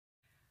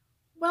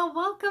Well,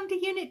 welcome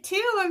to Unit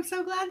 2. I'm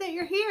so glad that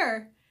you're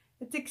here.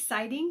 It's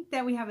exciting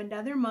that we have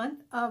another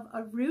month of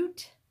a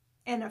root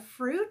and a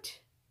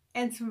fruit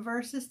and some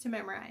verses to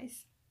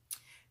memorize.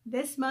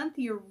 This month,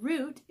 your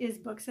root is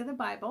books of the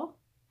Bible,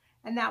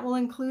 and that will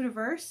include a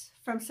verse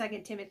from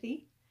 2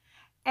 Timothy.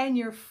 And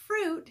your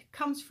fruit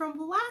comes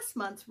from last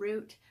month's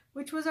root,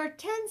 which was our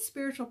 10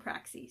 spiritual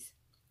praxis.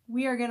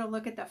 We are going to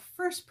look at the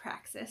first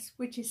praxis,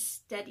 which is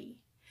study.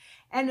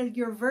 And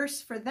your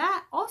verse for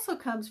that also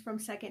comes from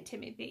 2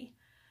 Timothy.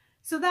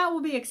 So that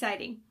will be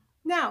exciting.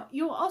 Now,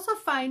 you'll also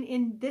find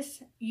in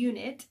this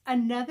unit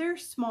another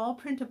small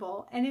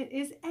printable, and it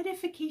is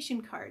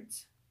edification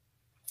cards.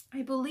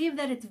 I believe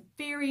that it's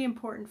very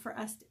important for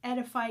us to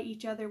edify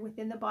each other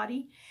within the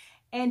body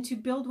and to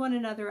build one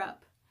another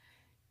up.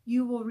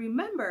 You will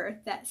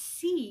remember that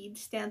SEED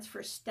stands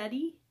for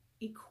study,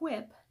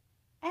 equip,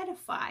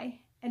 edify,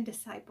 and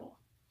disciple.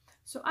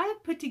 So I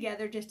have put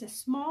together just a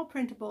small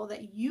printable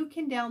that you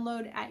can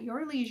download at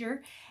your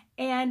leisure,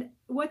 and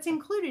what's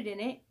included in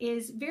it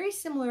is very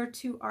similar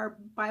to our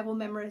Bible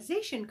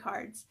memorization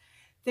cards.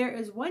 There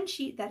is one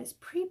sheet that is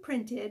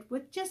pre-printed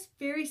with just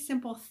very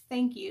simple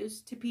thank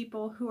yous to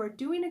people who are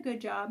doing a good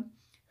job,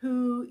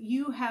 who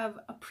you have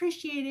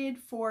appreciated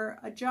for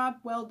a job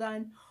well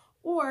done,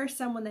 or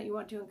someone that you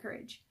want to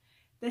encourage.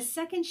 The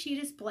second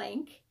sheet is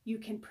blank. You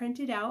can print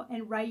it out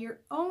and write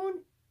your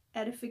own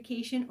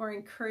edification or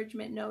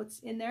encouragement notes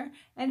in there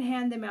and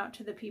hand them out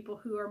to the people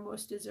who are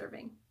most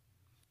deserving.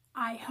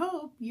 I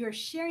hope you're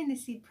sharing the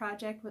SEED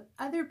project with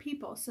other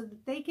people so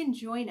that they can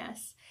join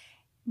us.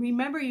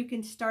 Remember, you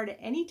can start at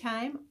any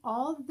time.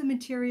 All of the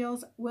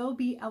materials will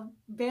be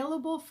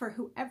available for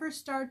whoever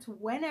starts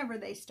whenever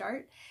they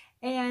start.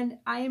 And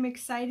I am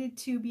excited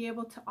to be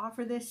able to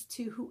offer this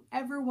to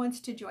whoever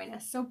wants to join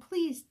us. So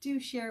please do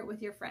share it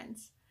with your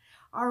friends.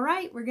 All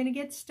right, we're going to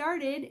get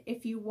started.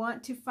 If you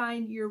want to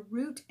find your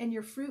root and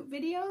your fruit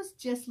videos,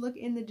 just look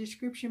in the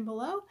description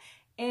below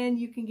and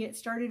you can get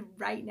started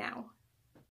right now.